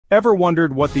Ever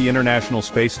wondered what the International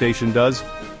Space Station does?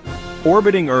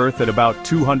 Orbiting Earth at about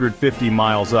 250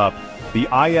 miles up, the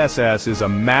ISS is a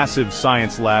massive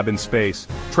science lab in space,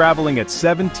 traveling at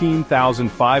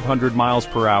 17,500 miles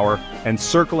per hour and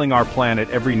circling our planet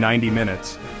every 90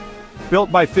 minutes.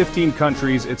 Built by 15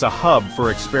 countries, it's a hub for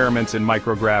experiments in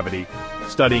microgravity,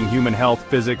 studying human health,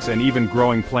 physics, and even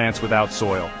growing plants without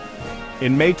soil.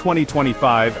 In May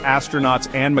 2025,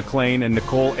 astronauts Anne McClain and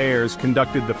Nicole Ayers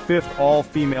conducted the 5th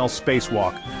all-female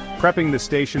spacewalk, prepping the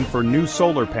station for new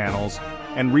solar panels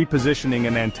and repositioning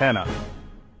an antenna.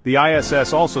 The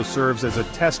ISS also serves as a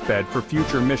testbed for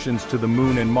future missions to the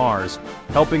Moon and Mars,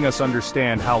 helping us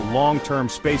understand how long-term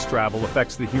space travel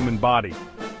affects the human body.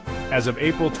 As of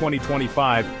April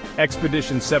 2025,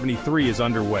 Expedition 73 is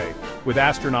underway, with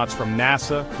astronauts from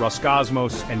NASA,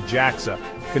 Roscosmos, and JAXA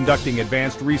conducting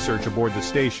advanced research aboard the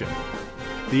station.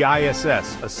 The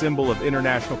ISS, a symbol of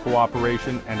international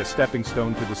cooperation and a stepping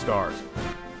stone to the stars.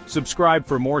 Subscribe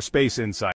for more space insights.